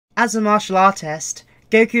as a martial artist,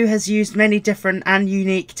 Goku has used many different and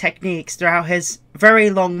unique techniques throughout his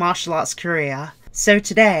very long martial arts career. So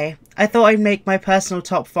today, I thought I'd make my personal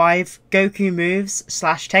top 5 Goku moves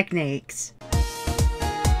 / techniques.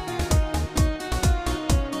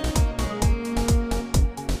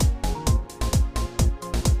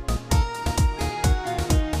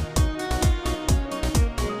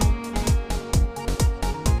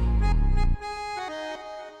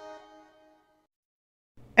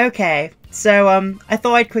 Okay, so I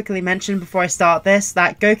thought I'd quickly mention before I start this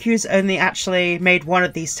that Goku's only actually made one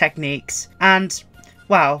of these techniques, and,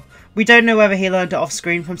 well, we don't know whether he learned it off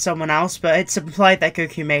screen from someone else, but it's implied that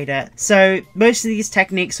Goku made it. So most of these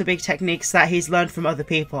techniques will be techniques that he's learned from other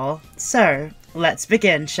people. So, let's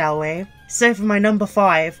begin, shall we? So for my number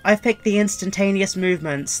 5, I've picked the instantaneous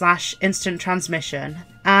movement / instant transmission,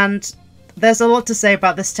 and there's a lot to say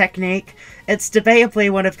about this technique. It's debatably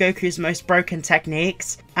one of Goku's most broken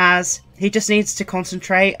techniques, as he just needs to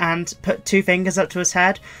concentrate and put 2 fingers up to his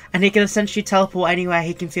head, and he can essentially teleport anywhere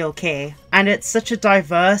he can feel ki. And it's such a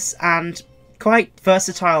diverse and quite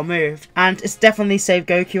versatile move, and it's definitely saved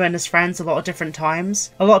Goku and his friends a lot of different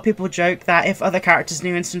times. A lot of people joke that if other characters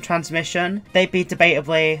knew instant transmission, they'd be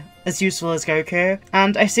debatably as useful as Goku,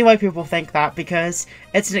 and I see why people think that, because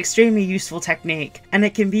it's an extremely useful technique, and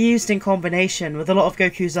it can be used in combination with a lot of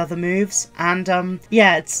Goku's other moves, and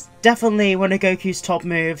yeah, it's definitely one of Goku's top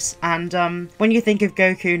moves, and when you think of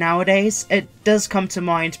Goku nowadays, it does come to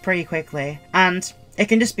mind pretty quickly, and it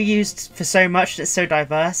can just be used for so much, it's so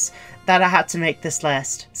diverse, that I had to make this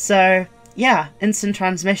list. So yeah, instant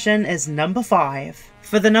transmission is number 5.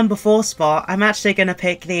 For the number 4 spot, I'm actually going to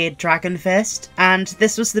pick the Dragon Fist, and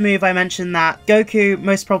this was the move I mentioned that Goku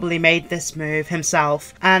most probably made this move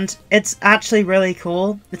himself, and it's actually really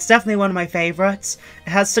cool. It's definitely one of my favourites. It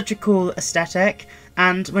has such a cool aesthetic,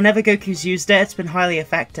 and whenever Goku's used it, it's been highly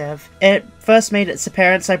effective. It first made its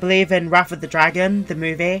appearance, I believe, in Wrath of the Dragon, the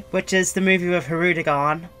movie, which is the movie with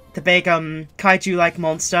Hirudegarn, the big kaiju-like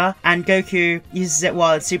monster, and Goku uses it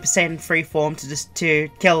while in Super Saiyan 3 form to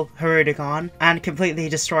kill Hirudegarn and completely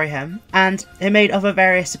destroy him. And it made other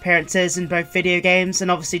various appearances in both video games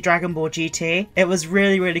and obviously Dragon Ball GT. It was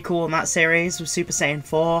really cool in that series with Super Saiyan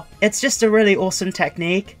 4. It's just a really awesome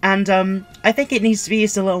technique, and I think it needs to be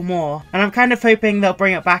used a little more, and I'm kind of hoping they'll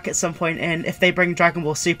bring it back at some point if they bring Dragon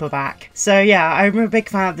Ball Super back. So yeah, I'm a big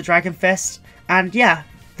fan of the Dragon Fist, and yeah,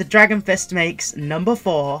 the Dragon Fist makes number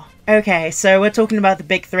 4. Okay, so we're talking about the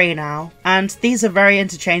big 3 now, and these are very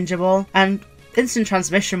interchangeable, and instant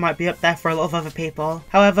transmission might be up there for a lot of other people.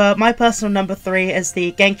 However, my personal number 3 is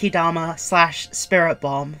the Genki Dama / Spirit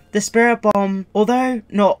Bomb. The Spirit Bomb, although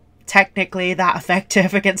not technically that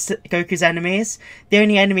effective against Goku's enemies, the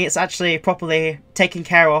only enemy it's actually properly taken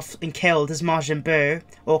care of and killed is Majin Buu,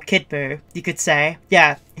 or Kid Buu, you could say.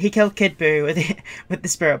 Yeah, he killed Kid Buu with the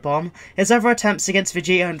Spirit Bomb. His other attempts against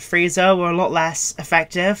Vegeta and Frieza were a lot less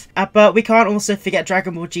effective, but we can't also forget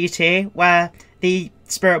Dragon Ball GT, where the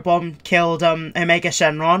Spirit Bomb killed Omega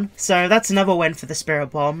Shenron, so that's another win for the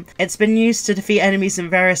Spirit Bomb. It's been used to defeat enemies in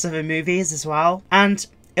various other movies as well, and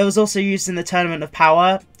it was also used in the Tournament of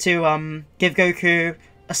Power to give Goku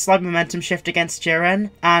a slight momentum shift against Jiren,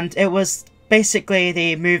 and it was basically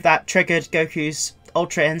the move that triggered Goku's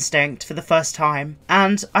Ultra Instinct for the first time.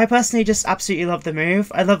 And I personally just absolutely love the move.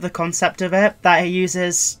 I love the concept of it, that it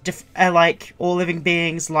uses like all living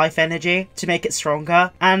beings' life energy to make it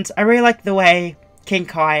stronger, and I really like the way King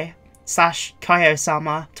Kai /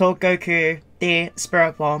 Kaio-sama taught Goku the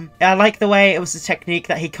Spirit Bomb. I like the way it was a technique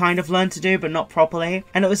that he kind of learned to do but not properly,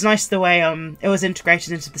 and it was nice the way it was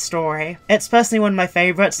integrated into the story. It's personally one of my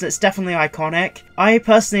favourites, and it's definitely iconic. I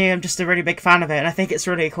personally am just a really big fan of it, and I think it's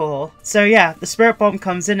really cool. So yeah, the Spirit Bomb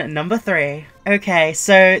comes in at number 3. Okay,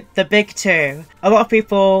 so the big 2. A lot of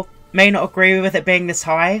people may not agree with it being this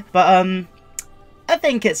high, but I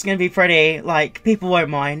think it's going to be pretty, like, people won't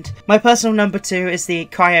mind. My personal number 2 is the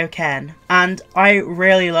Kaioken, and I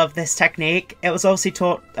really love this technique. It was obviously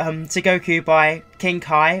taught to Goku by King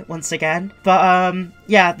Kai, once again. But,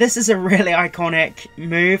 yeah, this is a really iconic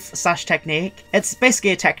move / technique. It's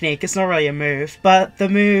basically a technique, it's not really a move. But the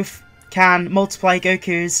move can multiply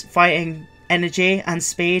Goku's fighting energy and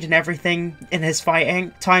speed and everything in his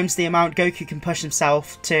fighting times the amount Goku can push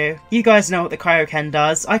himself to. You guys know what the Kaioken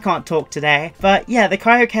does. I can't talk today. But yeah, the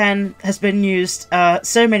Kaioken has been used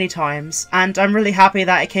so many times, and I'm really happy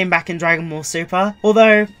that it came back in Dragon Ball Super.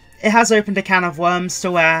 Although it has opened a can of worms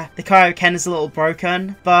to where the Kaioken is a little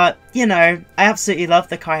broken, but you know, I absolutely love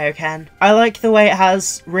the Kaioken. I like the way it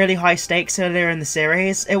has really high stakes earlier in the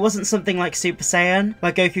series. It wasn't something like Super Saiyan,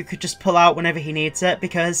 where Goku could just pull out whenever he needs it,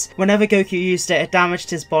 because whenever Goku used it, it damaged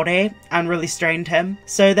his body and really strained him.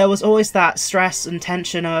 So there was always that stress and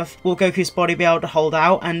tension of, will Goku's body be able to hold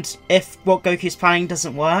out, and if what Goku's planning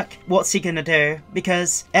doesn't work, what's he gonna do?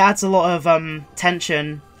 Because it adds a lot of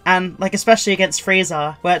tension. And like especially against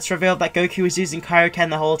Frieza, where it's revealed that Goku was using Kaioken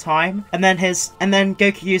the whole time, and then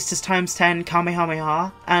Goku used his ×10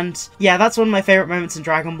 Kamehameha, and yeah, that's one of my favourite moments in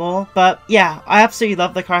Dragon Ball. But yeah, I absolutely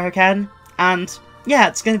love the Kaioken, and yeah,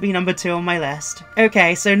 it's going to be number 2 on my list.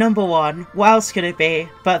 Okay, so number 1, what else could it be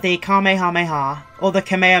but the Kamehameha, or the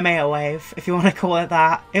Kamehameha wave, if you want to call it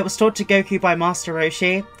that. It was taught to Goku by Master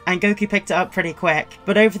Roshi, and Goku picked it up pretty quick,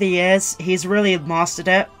 but over the years, he's really mastered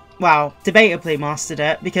it. Well, debatably mastered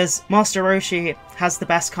it, because Master Roshi has the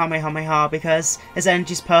best Kamehameha because his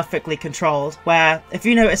energy's perfectly controlled, where if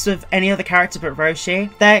you notice with any other character but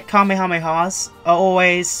Roshi, their Kamehamehas are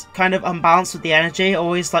always kind of unbalanced with the energy,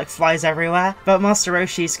 always like flies everywhere, but Master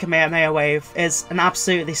Roshi's Kamehameha wave is an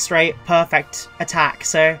absolutely straight, perfect attack.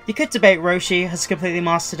 So you could debate Roshi has completely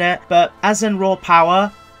mastered it, but as in raw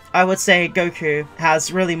power, I would say Goku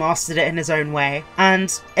has really mastered it in his own way.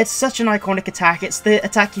 And it's such an iconic attack. It's the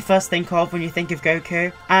attack you first think of when you think of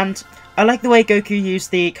Goku. And I like the way Goku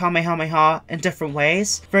used the Kamehameha in different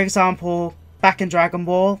ways. For example, back in Dragon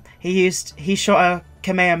Ball, he shot a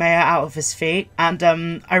Kamehameha out of his feet, and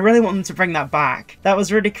I really want them to bring that back. That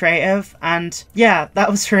was really creative, and yeah, that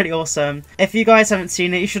was really awesome. If you guys haven't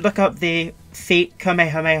seen it, you should look up the feet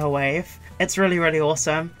Kamehameha wave. It's really, really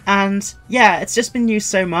awesome. And yeah, it's just been used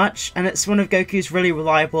so much, and it's one of Goku's really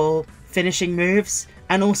reliable finishing moves,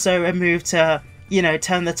 and also a move to, you know,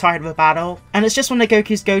 turn the tide of a battle. And it's just one of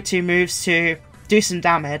Goku's go-to moves to do some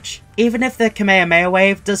damage. Even if the Kamehameha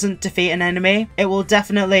wave doesn't defeat an enemy, it will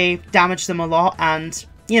definitely damage them a lot, and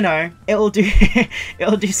you know, it'll do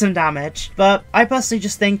some damage. But I personally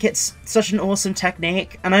just think it's such an awesome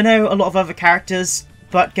technique, and I know a lot of other characters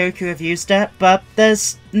but Goku have used it, but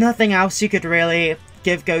there's nothing else you could really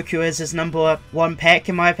give Goku as his number 1 pick,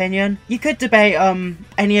 in my opinion. You could debate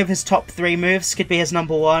any of his top 3 moves could be his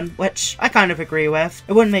number 1, which I kind of agree with.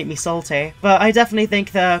 It wouldn't make me salty, but I definitely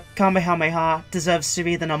think the Kamehameha deserves to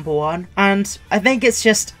be the number 1. And I think it's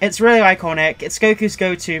really iconic. It's Goku's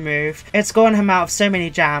go-to move. It's gotten him out of so many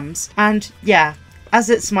jams, and yeah, as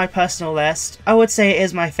it's my personal list, I would say it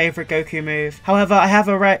is my favourite Goku move. However, I have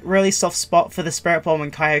a really soft spot for the Spirit Bomb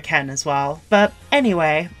and Kaioken as well. But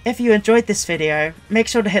anyway, if you enjoyed this video, make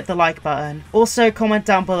sure to hit the like button. Also, comment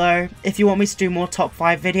down below if you want me to do more top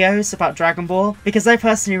 5 videos about Dragon Ball, because I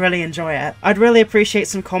personally really enjoy it. I'd really appreciate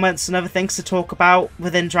some comments and other things to talk about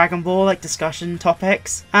within Dragon Ball, like discussion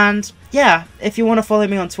topics. And yeah, if you want to follow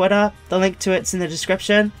me on Twitter, the link to it's in the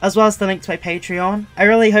description, as well as the link to my Patreon. I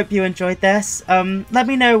really hope you enjoyed this. Let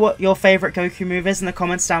me know what your favourite Goku move is in the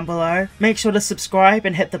comments down below. Make sure to subscribe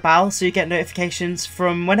and hit the bell so you get notifications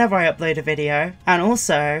from whenever I upload a video. And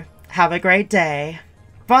also, have a great day.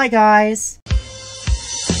 Bye guys!